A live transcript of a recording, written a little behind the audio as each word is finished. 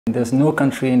There's no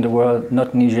country in the world,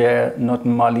 not Niger, not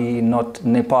Mali, not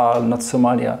Nepal, not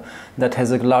Somalia, that has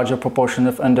a larger proportion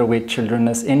of underweight children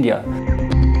as India.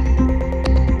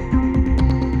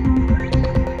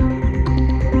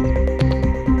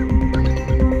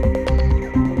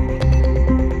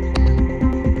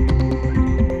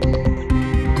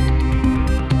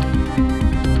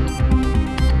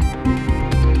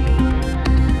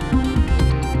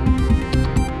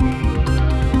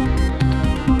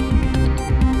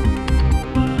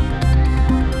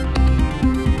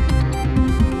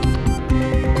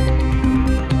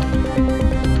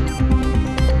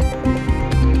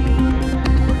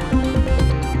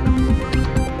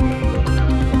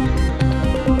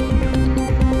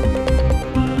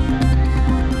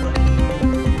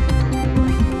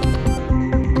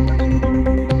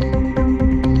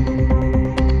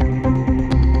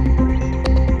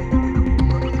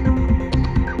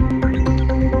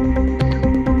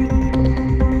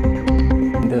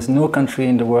 There's no country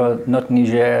in the world, not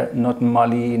Niger, not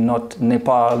Mali, not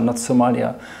Nepal, not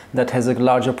Somalia, that has a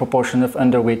larger proportion of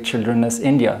underweight children as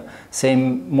India.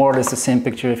 More or less the same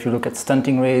picture if you look at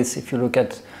stunting rates, if you look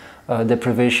at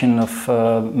deprivation of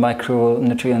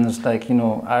micronutrients like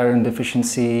iron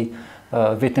deficiency,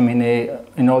 vitamin A.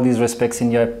 In all these respects,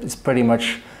 India is pretty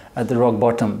much at the rock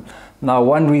bottom. Now,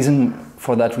 one reason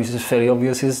for that, which is fairly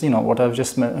obvious, is what I've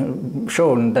just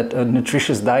shown, that a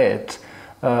nutritious diet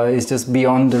is just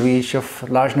beyond the reach of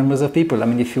large numbers of people. I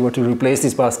mean, if you were to replace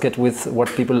this basket with what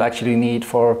people actually need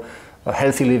for a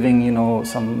healthy living,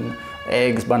 some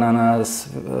eggs, bananas,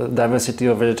 diversity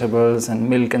of vegetables and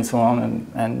milk and so on,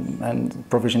 and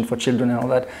provision for children and all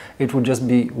that, it would just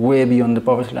be way beyond the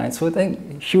poverty line. So I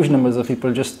think huge numbers of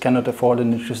people just cannot afford a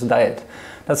nutritious diet.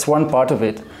 That's one part of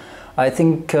it. I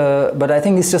think, but I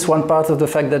think it's just one part of the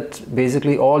fact that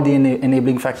basically all the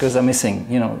enabling factors are missing.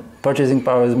 Purchasing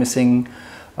power is missing,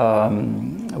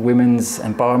 women's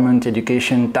empowerment,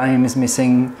 education, time is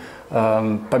missing,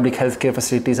 public healthcare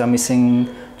facilities are missing,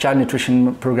 child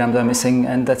nutrition programs are missing,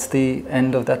 and that's the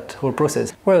end of that whole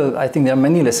process. Well, I think there are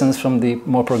many lessons from the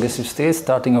more progressive states,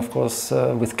 starting of course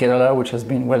with Kerala, which has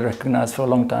been well recognized for a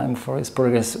long time for its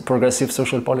progressive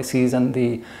social policies and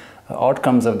the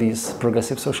outcomes of these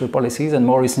progressive social policies, and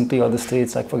more recently other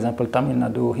states like, for example, Tamil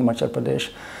Nadu, Himachal Pradesh,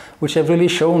 which have really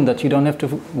shown that you don't have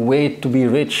to wait to be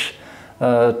rich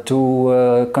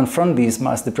to confront these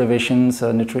mass deprivations,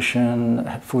 nutrition,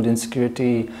 food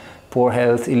insecurity, poor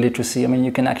health, illiteracy. I mean,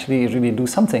 you can actually really do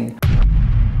something.